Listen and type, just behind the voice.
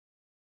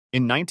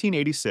In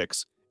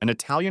 1986, an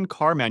Italian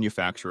car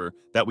manufacturer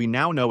that we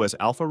now know as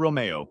Alfa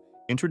Romeo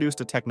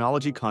introduced a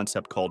technology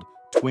concept called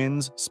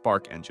twins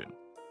spark engine.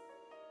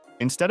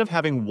 Instead of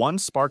having one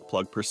spark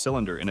plug per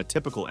cylinder in a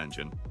typical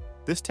engine,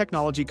 this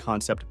technology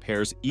concept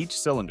pairs each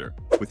cylinder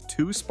with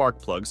two spark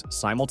plugs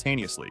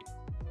simultaneously.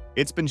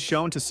 It's been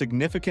shown to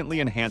significantly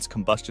enhance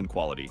combustion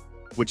quality,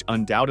 which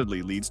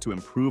undoubtedly leads to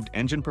improved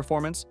engine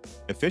performance,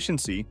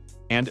 efficiency,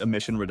 and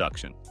emission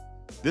reduction.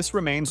 This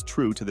remains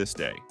true to this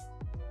day.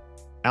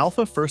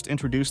 Alfa first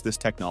introduced this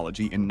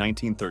technology in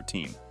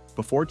 1913,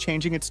 before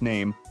changing its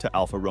name to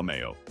Alfa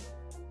Romeo.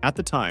 At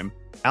the time,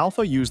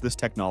 Alfa used this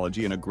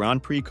technology in a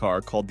Grand Prix car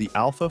called the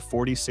Alfa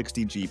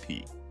 4060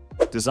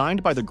 GP,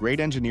 designed by the great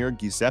engineer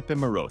Giuseppe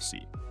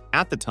Morosi.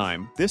 At the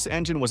time, this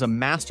engine was a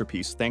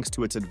masterpiece thanks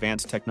to its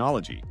advanced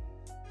technology.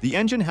 The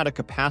engine had a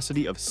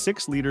capacity of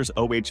 6 liters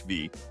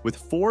OHV with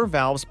 4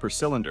 valves per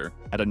cylinder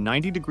at a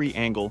 90-degree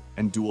angle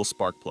and dual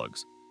spark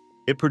plugs.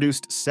 It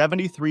produced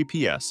 73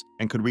 PS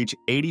and could reach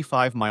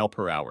 85 miles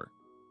per hour.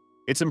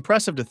 It's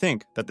impressive to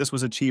think that this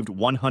was achieved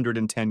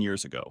 110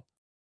 years ago.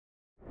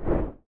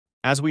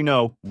 As we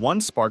know, one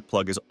spark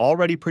plug is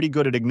already pretty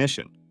good at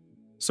ignition.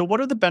 So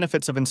what are the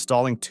benefits of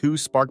installing 2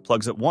 spark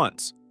plugs at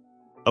once?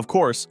 Of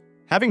course,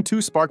 having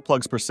 2 spark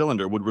plugs per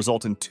cylinder would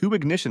result in 2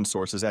 ignition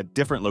sources at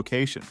different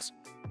locations.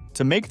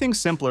 To make things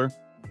simpler,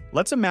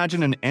 let's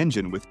imagine an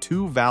engine with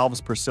 2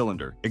 valves per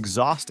cylinder,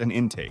 exhaust and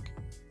intake.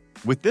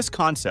 With this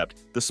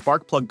concept, the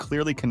spark plug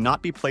clearly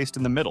cannot be placed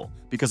in the middle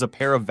because a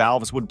pair of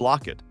valves would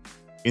block it.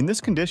 In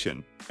this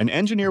condition, an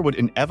engineer would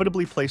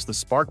inevitably place the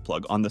spark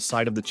plug on the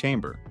side of the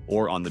chamber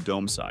or on the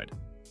dome side.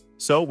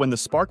 So when the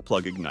spark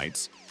plug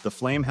ignites, the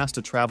flame has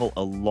to travel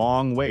a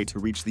long way to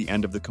reach the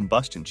end of the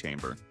combustion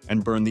chamber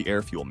and burn the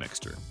air-fuel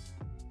mixture.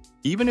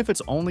 Even if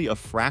it's only a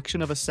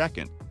fraction of a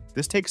second,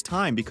 this takes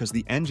time because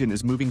the engine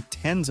is moving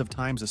tens of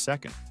times a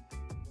second.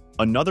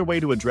 Another way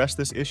to address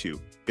this issue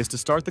is to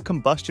start the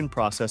combustion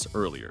process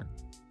earlier.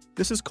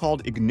 This is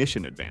called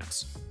ignition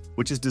advance,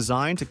 which is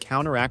designed to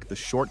counteract the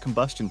short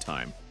combustion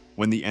time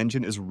when the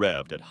engine is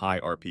revved at high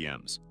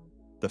RPMs.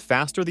 The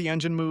faster the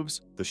engine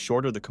moves, the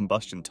shorter the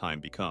combustion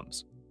time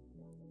becomes.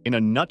 In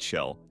a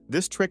nutshell,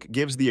 this trick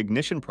gives the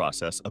ignition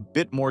process a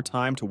bit more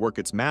time to work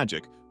its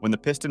magic when the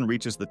piston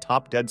reaches the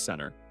top dead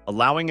center,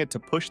 allowing it to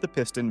push the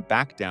piston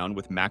back down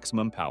with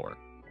maximum power.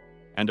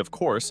 And of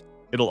course,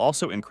 it'll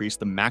also increase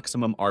the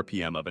maximum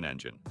RPM of an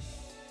engine.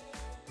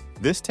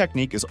 This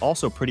technique is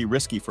also pretty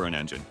risky for an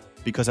engine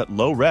because at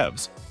low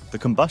revs, the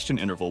combustion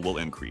interval will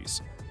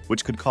increase,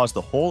 which could cause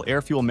the whole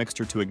air-fuel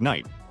mixture to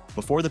ignite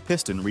before the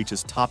piston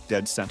reaches top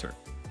dead center.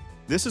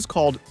 This is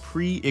called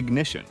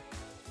pre-ignition,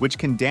 which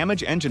can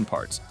damage engine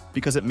parts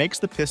because it makes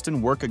the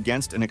piston work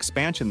against an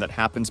expansion that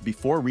happens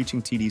before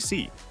reaching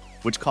TDC,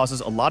 which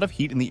causes a lot of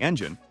heat in the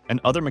engine and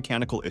other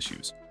mechanical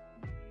issues.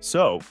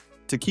 So,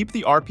 to keep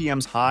the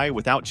RPMs high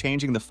without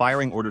changing the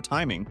firing order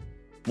timing,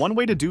 one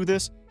way to do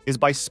this is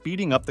by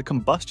speeding up the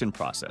combustion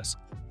process,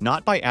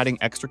 not by adding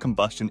extra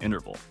combustion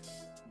interval.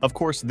 Of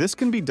course, this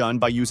can be done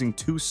by using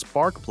 2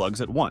 spark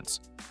plugs at once,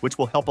 which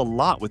will help a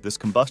lot with this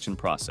combustion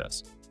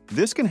process.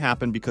 This can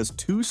happen because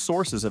 2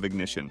 sources of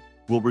ignition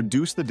will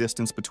reduce the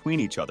distance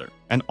between each other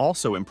and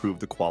also improve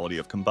the quality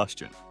of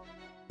combustion.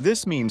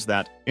 This means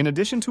that, in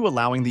addition to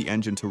allowing the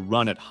engine to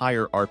run at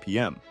higher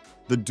RPM,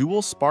 the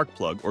dual spark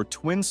plug or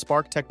twin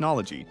spark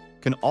technology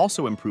can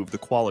also improve the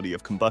quality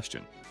of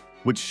combustion,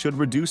 which should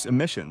reduce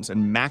emissions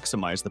and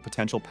maximize the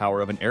potential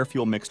power of an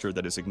air-fuel mixture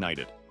that is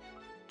ignited.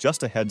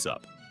 Just a heads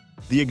up.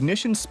 The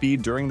ignition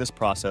speed during this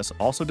process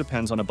also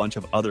depends on a bunch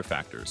of other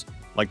factors,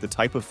 like the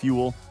type of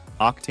fuel,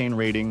 octane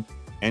rating,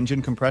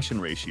 engine compression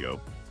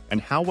ratio,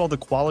 and how well the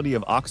quality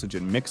of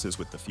oxygen mixes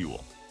with the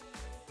fuel.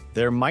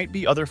 There might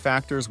be other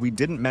factors we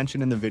didn't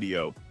mention in the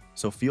video,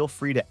 so feel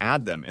free to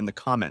add them in the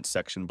comments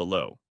section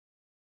below.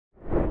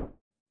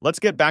 Let's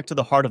get back to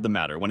the heart of the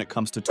matter when it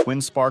comes to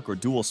twin spark or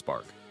dual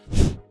spark.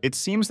 It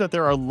seems that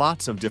there are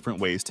lots of different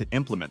ways to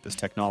implement this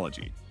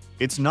technology.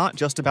 It's not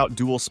just about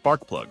dual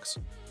spark plugs.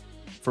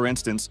 For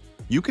instance,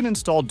 you can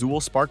install dual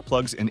spark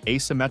plugs in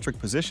asymmetric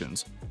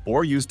positions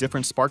or use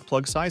different spark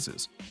plug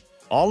sizes.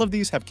 All of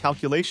these have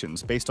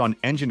calculations based on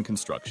engine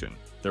construction,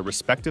 their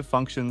respective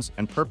functions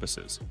and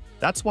purposes.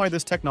 That's why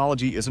this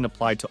technology isn't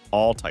applied to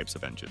all types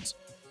of engines.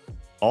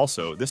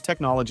 Also, this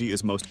technology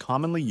is most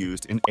commonly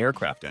used in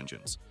aircraft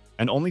engines,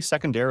 and only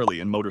secondarily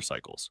in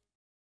motorcycles.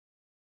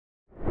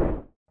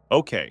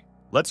 Okay,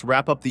 let's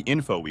wrap up the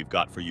info we've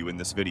got for you in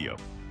this video.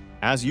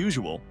 As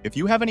usual, if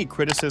you have any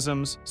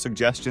criticisms,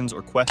 suggestions,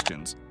 or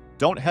questions,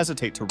 don't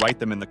hesitate to write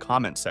them in the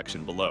comments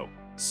section below.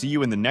 See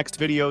you in the next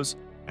videos,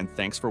 and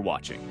thanks for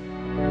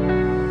watching.